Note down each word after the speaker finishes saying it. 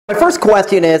My first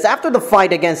question is, after the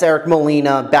fight against Eric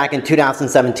Molina back in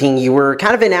 2017, you were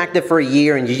kind of inactive for a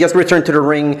year and you just returned to the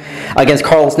ring against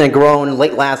Carlos Negron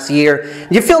late last year.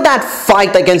 Do you feel that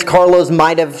fight against Carlos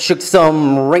might have shook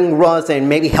some ring rust and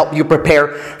maybe helped you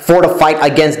prepare for the fight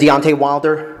against Deontay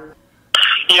Wilder?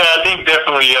 Yeah, I think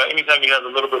definitely. Anytime you have a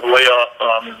little bit of a layoff,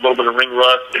 a little bit of ring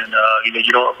rust, and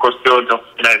you don't, of course, feel it until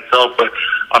the night itself. But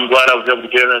I'm glad I was able to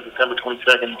get in there December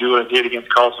 22nd and do what I did against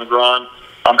Carlos Negron.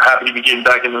 I'm happy to be getting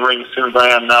back in the ring as soon as I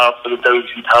am now for the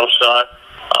WBC title shot.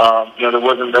 There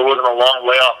wasn't a long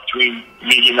layoff between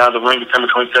me getting out of the ring December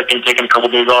 22nd, taking a couple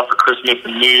days off for Christmas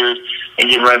and New Year's, and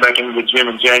getting right back into the gym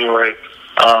in January.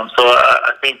 So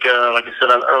I think, like I said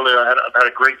earlier, I've had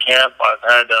a great camp. I've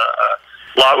had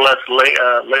a lot less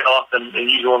layoff than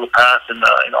usual in the past, and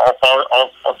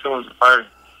all cylinders firing.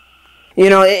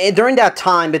 During that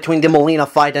time between the Molina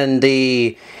fight and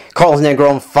the Carlos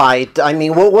Negron fight, I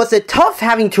mean, was it tough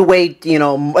having to wait,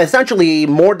 essentially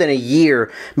more than a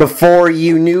year before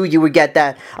you knew you would get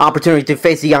that opportunity to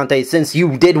face Deontay, since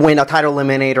you did win a title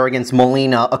eliminator against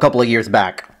Molina a couple of years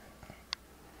back?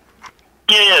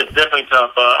 Yeah, it's definitely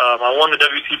tough. I won the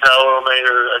WBC title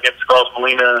eliminator against Carlos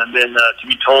Molina, and then to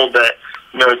be told that,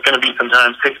 it's going to be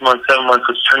sometime 6 months, 7 months,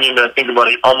 which turned into, I think,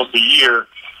 about almost a year.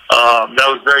 That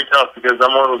was very tough because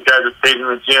I'm one of those guys that stays in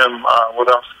the gym,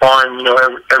 whether I'm sparring,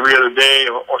 every other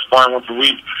day or sparring once a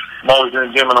week. I'm always in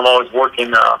the gym and I'm always working.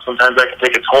 Sometimes that can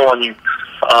take a toll on you.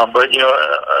 But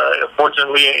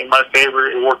fortunately, in my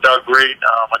favor, it worked out great.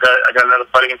 I got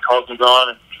another fight against Carlos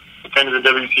Negron and defended the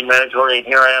WBC mandatory, and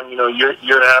here I am, a year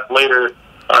and a half later,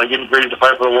 getting ready to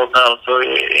fight for the world title. So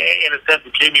in a sense,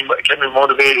 it kept me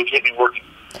motivated, it kept me working.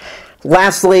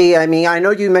 Lastly, I mean, I know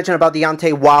you mentioned about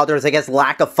Deontay Wilder's,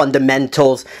 lack of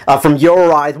fundamentals from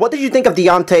your eyes. What did you think of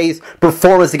Deontay's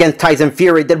performance against Tyson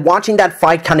Fury? Did watching that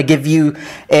fight kind of give you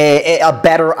a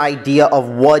better idea of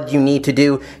what you need to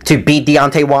do to beat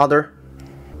Deontay Wilder?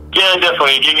 Yeah,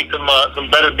 definitely. It gave me some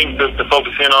better things to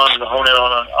focus in on and to hone in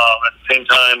on at the same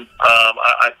time.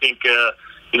 I think,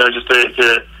 just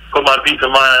to put my peace of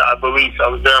mind, I believe I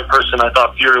was there in person. I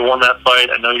thought Fury won that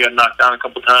fight. I know he got knocked down a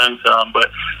couple times,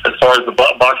 but as far as the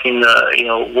boxing,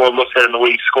 world looks at it and the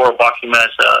way you score a boxing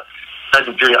match,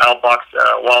 Tyson Fury outboxed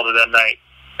Wilder that night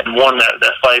and won that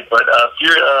fight. But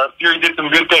Fury did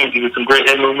some good things. He did some great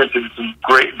head movements. He did some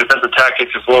great defensive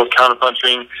tactics as well as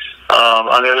counterpunching.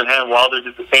 On the other hand, Wilder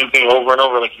did the same thing over and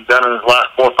over, like he's done in his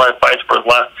last 4 or 5 fights for his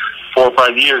last 4 or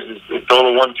 5 years. It's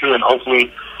total 1-2, and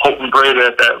hopefully hope and pray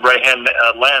that right hand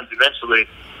lands eventually.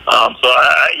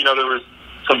 So there was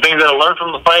some things that I learned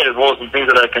from the fight, as well as some things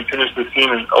that I continuously seen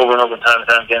over and over, time and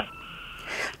time again.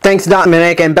 Thanks,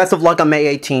 Dominic, and best of luck on May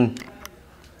 18.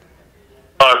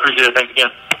 I appreciate it. Thanks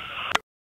again.